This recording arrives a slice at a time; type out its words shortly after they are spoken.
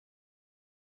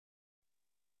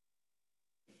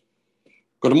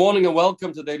Good morning and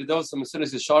welcome to Daily Dose of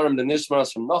Mesilas Yesharim, the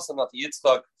Nishmaras from Nosan at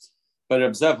Yitzchak, by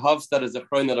Reb Zev Havstad as a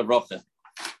Chroin of Roche.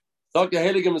 Dr.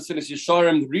 Heilige Mesilas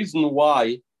Yesharim, the reason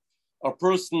why a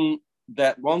person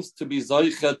that wants to be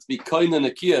Zoichet, be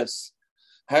Hanokios,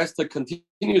 has to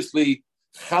continuously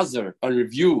chazer and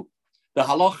review the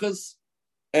halachas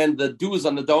and the do's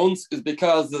and the don'ts is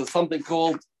because there's something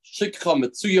called Shikcha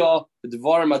Metzuya, the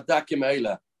Dvarim Adakim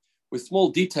Eila. With small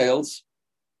details,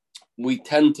 we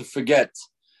tend to forget.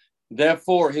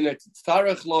 Therefore, one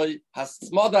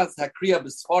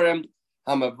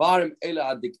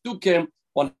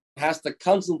has to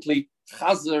constantly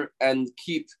chazer and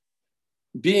keep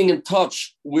being in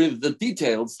touch with the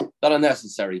details that are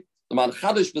necessary. To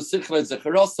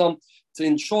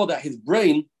ensure that his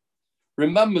brain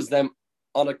remembers them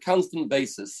on a constant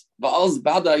basis. That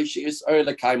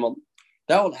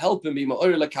will help him be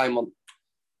ma'or l'kaimon.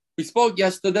 We spoke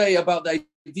yesterday about the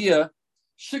idea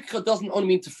Shikha doesn't only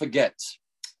mean to forget.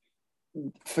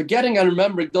 Forgetting and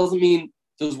remembering doesn't mean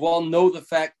does one know the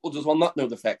fact or does one not know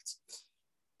the fact.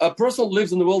 A person who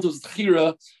lives in the world of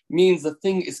Zechira means the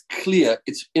thing is clear.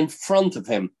 It's in front of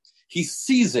him. He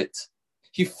sees it.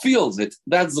 He feels it.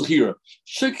 That's Zechira.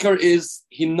 Shikha is,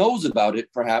 he knows about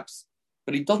it perhaps,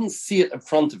 but he doesn't see it in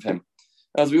front of him.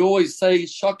 As we always say,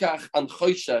 Shakach and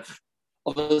Choshech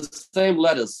are the same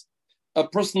letters. A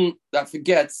person that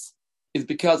forgets is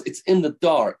because it's in the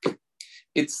dark.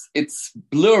 It's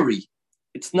blurry.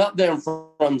 It's not there in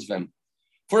front of him.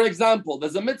 For example,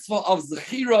 there's a mitzvah of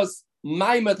Zechiras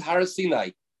Maimet Har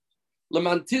Sinai.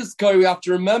 Lamantizkar, we have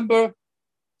to remember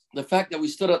the fact that we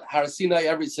stood at Har Sinai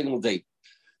every single day.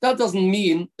 That doesn't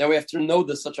mean that we have to know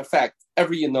there's such a fact.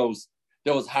 Everyone knows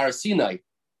there was Har Sinai.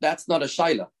 That's not a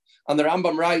shaila. And the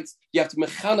Rambam writes, you have to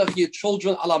mechanach your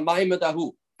children ala Maimet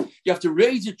Ahu. You have to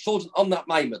raise your children on that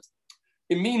Maimet.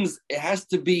 It means it has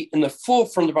to be in the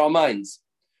forefront of our minds.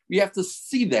 We have to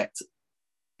see that.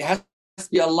 It has to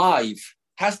be alive. It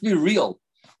has to be real.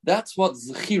 That's what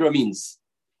Zechira means.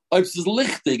 If it's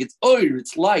lichtig, it's oir,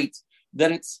 it's light,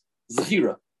 then it's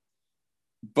Zechira.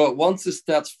 But once it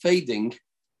starts fading,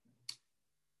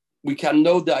 we can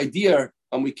know the idea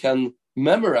and we can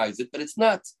memorize it, but it's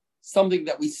not something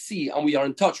that we see and we are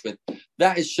in touch with.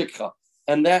 That is Shikha.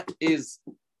 And that is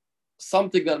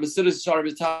something that Mesilas Yesharim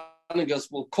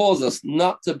will cause us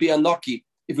not to be a Noki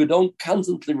if we don't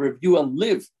constantly review and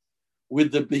live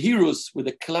with the behirus, with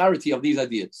the clarity of these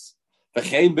ideas.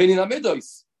 In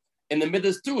the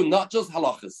middles too, not just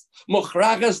halachas.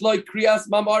 Mochrachas like kriyas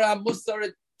mamara musar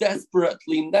is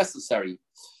desperately necessary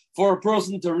for a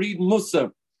person to read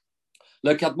musar.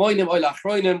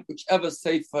 Whichever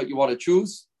sefer you want to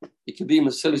choose, it can be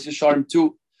Mesilas Yesharim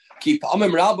too. Keep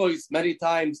amim rabbis many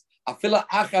times. Afila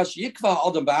achash yikva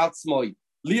adam ba'atzmoi.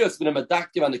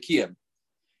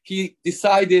 He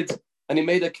decided and he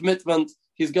made a commitment.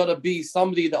 He's got to be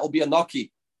somebody that will be a Noki.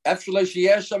 As we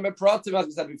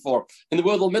said before, in the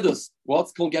world of Midas,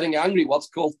 what's called getting angry, what's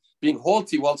called being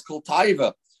haughty, what's called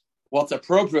taiva, what's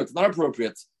appropriate, not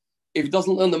appropriate. If he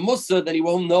doesn't learn the Musa, then he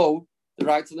won't know the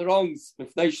rights and the wrongs.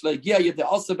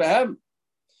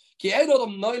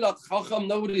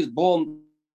 Nobody is born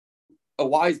a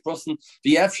wise person.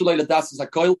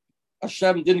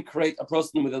 Hashem didn't create a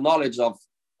person with the knowledge of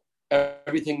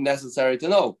everything necessary to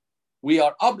know. We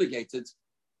are obligated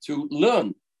to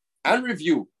learn and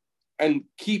review and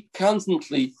keep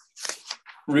constantly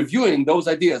reviewing those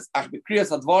ideas.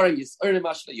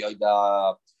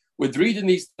 With reading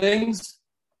these things,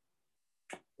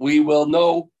 we will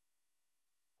know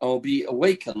and will be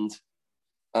awakened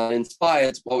and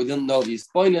inspired what we didn't know. These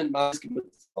poignant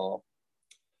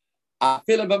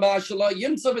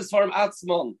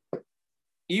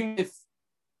even if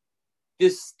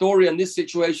this story and this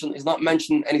situation is not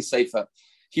mentioned in any sefer,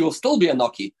 he will still be a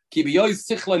Noki.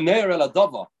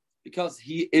 Because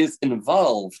he is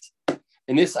involved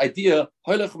in this idea.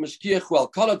 He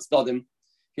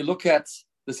look at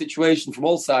the situation from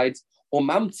all sides.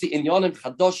 And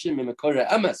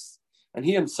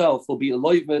he himself will be and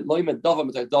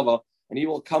he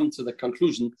will come to the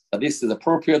conclusion that this is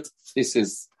appropriate, this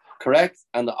is correct,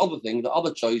 and the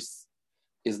other choice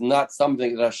is not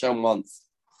something that Hashem wants.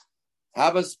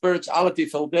 Have a spirituality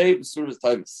filled day, B'suras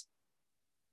Times.